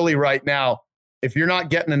 But really right now, if you're not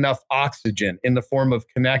getting enough oxygen in the form of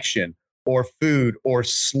connection or food or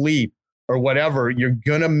sleep or whatever, you're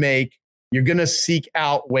going to seek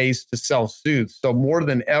out ways to self-soothe. So more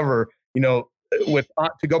than ever, to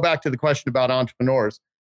go back to the question about entrepreneurs,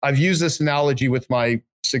 I've used this analogy with my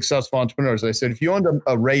successful entrepreneurs. I said, if you owned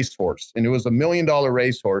a racehorse and it was $1 million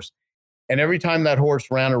racehorse, and every time that horse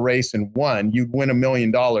ran a race and won, you'd win $1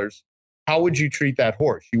 million, how would you treat that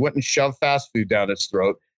horse? You wouldn't shove fast food down its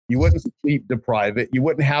throat. You wouldn't sleep deprive it. You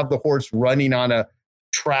wouldn't have the horse running on a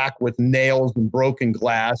track with nails and broken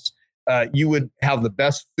glass. You would have the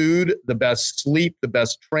best food, the best sleep, the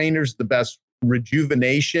best trainers, the best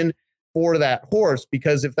rejuvenation for that horse,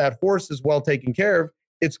 because if that horse is well taken care of,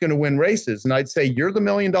 it's going to win races. And I'd say you're the $1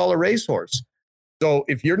 million racehorse. So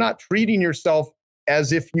if you're not treating yourself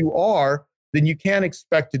as if you are, then you can't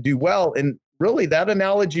expect to do well. And really that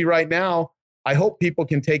analogy right now, I hope people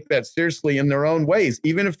can take that seriously in their own ways,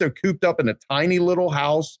 even if they're cooped up in a tiny little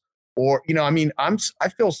house or, I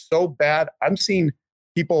feel so bad. I'm seeing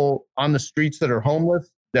people on the streets that are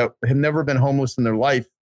homeless that have never been homeless in their life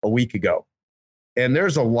a week ago. And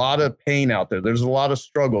there's a lot of pain out there. There's a lot of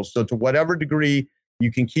struggles. So to whatever degree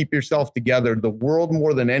you can keep yourself together, the world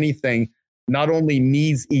more than anything not only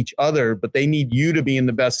needs each other, but they need you to be in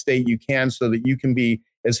the best state you can so that you can be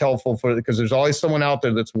as helpful because there's always someone out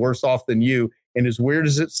there that's worse off than you. And as weird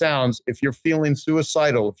as it sounds, if you're feeling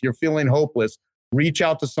suicidal, if you're feeling hopeless, reach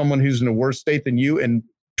out to someone who's in a worse state than you. And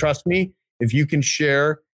trust me, if you can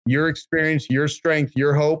share your experience, your strength,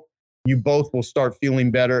 your hope, you both will start feeling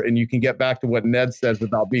better. And you can get back to what Ned says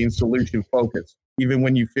about being solution focused, even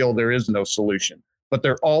when you feel there is no solution. But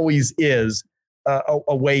there always is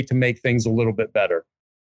a way to make things a little bit better.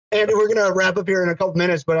 Andy, we're going to wrap up here in a couple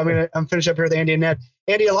minutes, but I'm finish up here with Andy and Ned.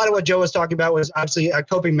 Andy, a lot of what Joe was talking about was obviously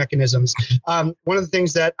coping mechanisms. One of the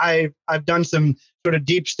things that I've done some sort of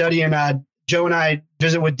deep study, and Joe and I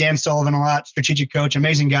visit with Dan Sullivan a lot, strategic coach,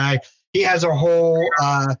 amazing guy. He has a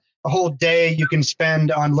whole day you can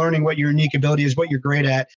spend on learning what your unique ability is, what you're great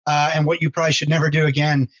at, and what you probably should never do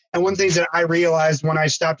again. And one of the things that I realized when I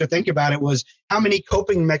stopped to think about it was how many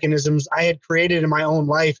coping mechanisms I had created in my own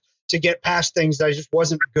life to get past things that I just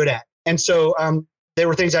wasn't good at. And so there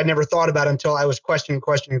were things I'd never thought about until I was questioning,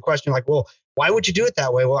 like, well, why would you do it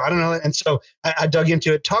that way? Well, I don't know. And so I dug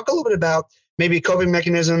into it. Talk a little bit about maybe coping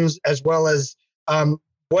mechanisms as well as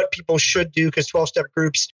what people should do, because 12-step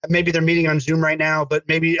groups, maybe they're meeting on Zoom right now, but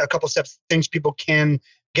maybe a couple steps, things people can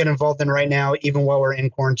get involved in right now, even while we're in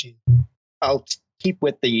quarantine. I'll keep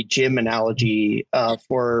with the gym analogy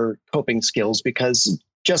for coping skills, because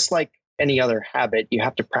just like any other habit, you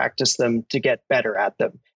have to practice them to get better at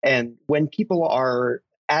them. And when people are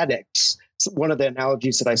addicts, one of the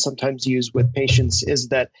analogies that I sometimes use with patients is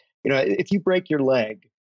that, if you break your leg,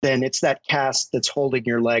 then it's that cast that's holding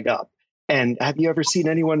your leg up. And have you ever seen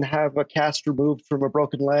anyone have a cast removed from a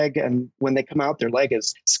broken leg, and when they come out, their leg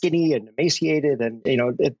is skinny and emaciated, and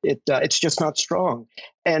it's just not strong.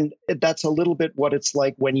 And that's a little bit what it's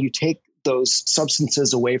like when you take those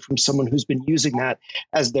substances away from someone who's been using that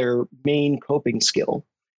as their main coping skill.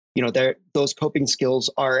 Those coping skills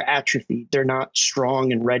are atrophied. They're not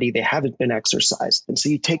strong and ready. They haven't been exercised. And so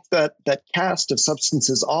you take that cast of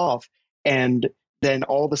substances off, and then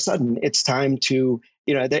all of a sudden it's time to,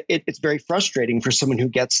 it's very frustrating for someone who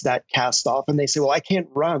gets that cast off and they say, well, I can't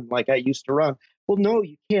run like I used to run. Well, no,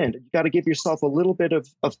 you can't. You got to give yourself a little bit of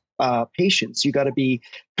patience. You got to be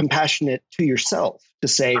compassionate to yourself to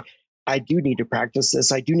say, I do need to practice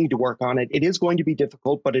this. I do need to work on it. It is going to be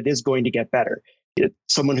difficult, but it is going to get better.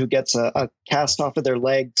 Someone who gets a cast off of their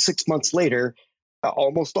leg 6 months later,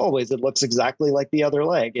 almost always it looks exactly like the other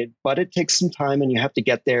leg. But it takes some time, and you have to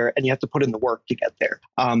get there, and you have to put in the work to get there.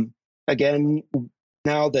 Again,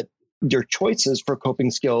 now that your choices for coping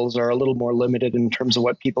skills are a little more limited in terms of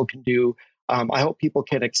what people can do, I hope people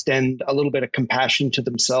can extend a little bit of compassion to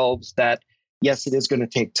themselves that, yes, it is going to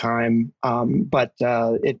take time, but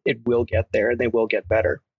it will get there, and they will get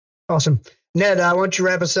better. Awesome. Ned, why don't you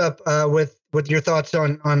wrap us up with your thoughts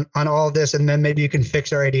on all of this, and then maybe you can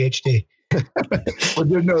fix our ADHD. Well,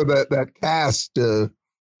 that cast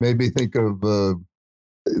made me think of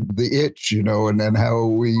the itch, and then how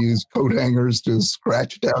we use coat hangers to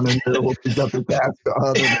scratch down in there when we got the cast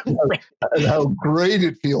on, and how great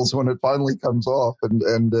it feels when it finally comes off.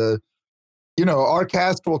 And our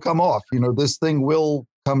cast will come off. This thing will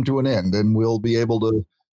come to an end, and we'll be able to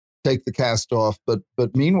take the cast off. But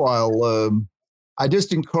meanwhile, I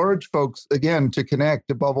just encourage folks, again, to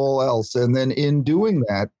connect above all else. And then in doing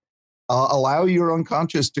that, allow your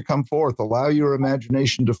unconscious to come forth, allow your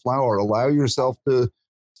imagination to flower, allow yourself to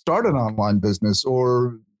start an online business,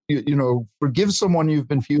 or, forgive someone you've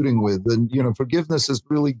been feuding with. And, forgiveness is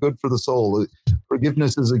really good for the soul.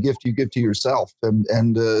 Forgiveness is a gift you give to yourself,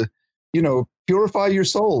 and purify your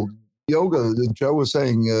soul. Yoga, as Joe was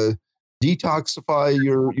saying, detoxify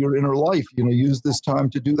your inner life. Use this time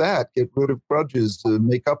to do that. Get rid of grudges,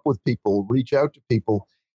 make up with people, reach out to people,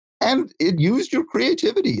 and use your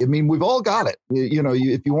creativity. I mean, we've all got it.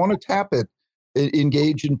 If you want to tap it,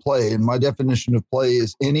 engage in play. And my definition of play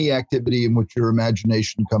is any activity in which your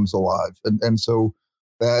imagination comes alive. And so,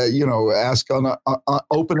 ask on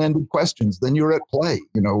open-ended questions. Then you're at play.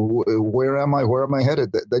 Where am I? Where am I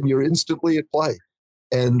headed? Then you're instantly at play.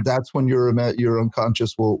 And that's when your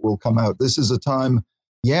unconscious will come out. This is a time,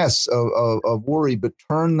 yes, of worry, but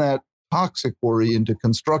turn that toxic worry into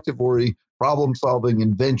constructive worry, problem solving,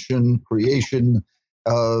 invention, creation,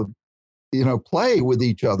 play with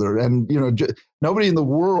each other. And, nobody in the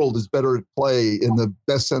world is better at play in the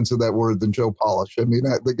best sense of that word than Joe Polish. I mean,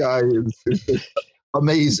 the guy is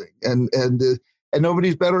amazing. And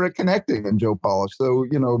nobody's better at connecting than Joe Polish. So,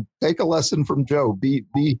 take a lesson from Joe.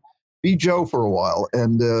 Be Joe for a while,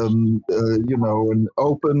 and and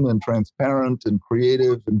open and transparent and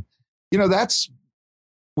creative, and that's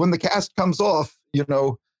when the cast comes off.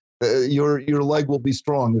 Your leg will be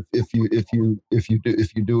strong if you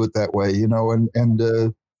do it that way.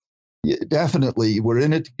 Definitely we're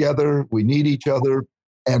in it together. We need each other,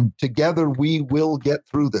 and together we will get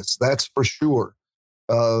through this. That's for sure.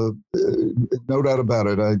 No doubt about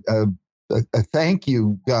it. I thank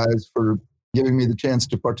you guys for giving me the chance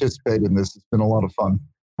to participate in this. It's been a lot of fun.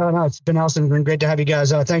 Oh, no, it's been awesome. It's been great to have you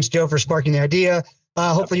guys. Thanks, Joe, for sparking the idea.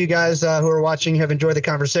 Hopefully you guys who are watching have enjoyed the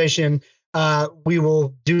conversation. We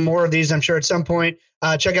will do more of these, I'm sure, at some point.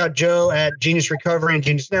 Check out Joe at Genius Recovery and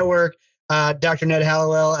Genius Network. Dr. Ned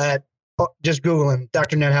Hallowell just Google him,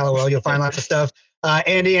 Dr. Ned Hallowell. You'll find lots of stuff.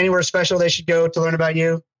 Andy, anywhere special they should go to learn about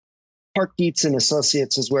you? Park Dietz and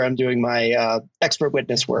Associates is where I'm doing my expert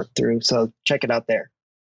witness work through. So check it out there.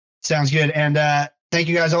 Sounds good. And thank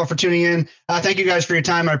you guys all for tuning in. Thank you guys for your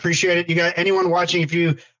time. I appreciate it. You guys, anyone watching, if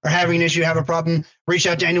you are having an issue, have a problem, reach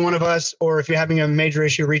out to any one of us, or if you're having a major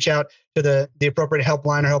issue, reach out to the appropriate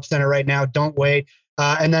helpline or help center right now. Don't wait.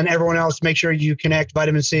 And then everyone else, make sure you connect.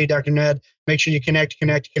 Vitamin C, Dr. Ned, make sure you connect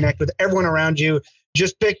with everyone around you.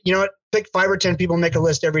 Just pick 5 or 10 people, make a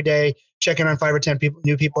list every day, check in on 5 or 10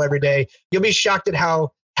 new people every day. You'll be shocked at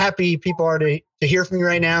how happy people are to hear from you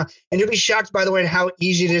right now. And you'll be shocked, by the way, at how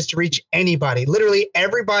easy it is to reach anybody. Literally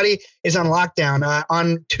everybody is on lockdown.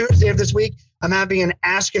 On Tuesday of this week, I'm having an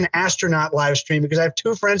Ask an Astronaut live stream because I have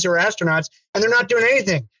 2 friends who are astronauts and they're not doing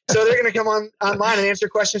anything. So they're going to come online and answer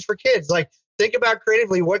questions for kids. Like, think about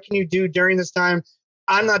creatively, what can you do during this time?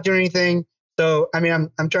 I'm not doing anything. So, I mean,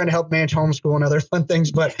 I'm trying to help manage homeschool and other fun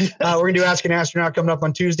things, but we're going to do Ask an Astronaut coming up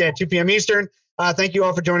on Tuesday at 2 p.m. Eastern. Thank you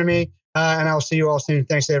all for joining me. And I'll see you all soon.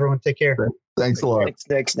 Thanks, everyone. Take care. Thanks a lot.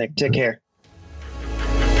 Thanks, Nick. Take care.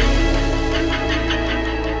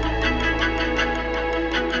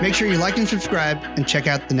 Make sure you like and subscribe and check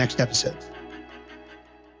out the next episodes.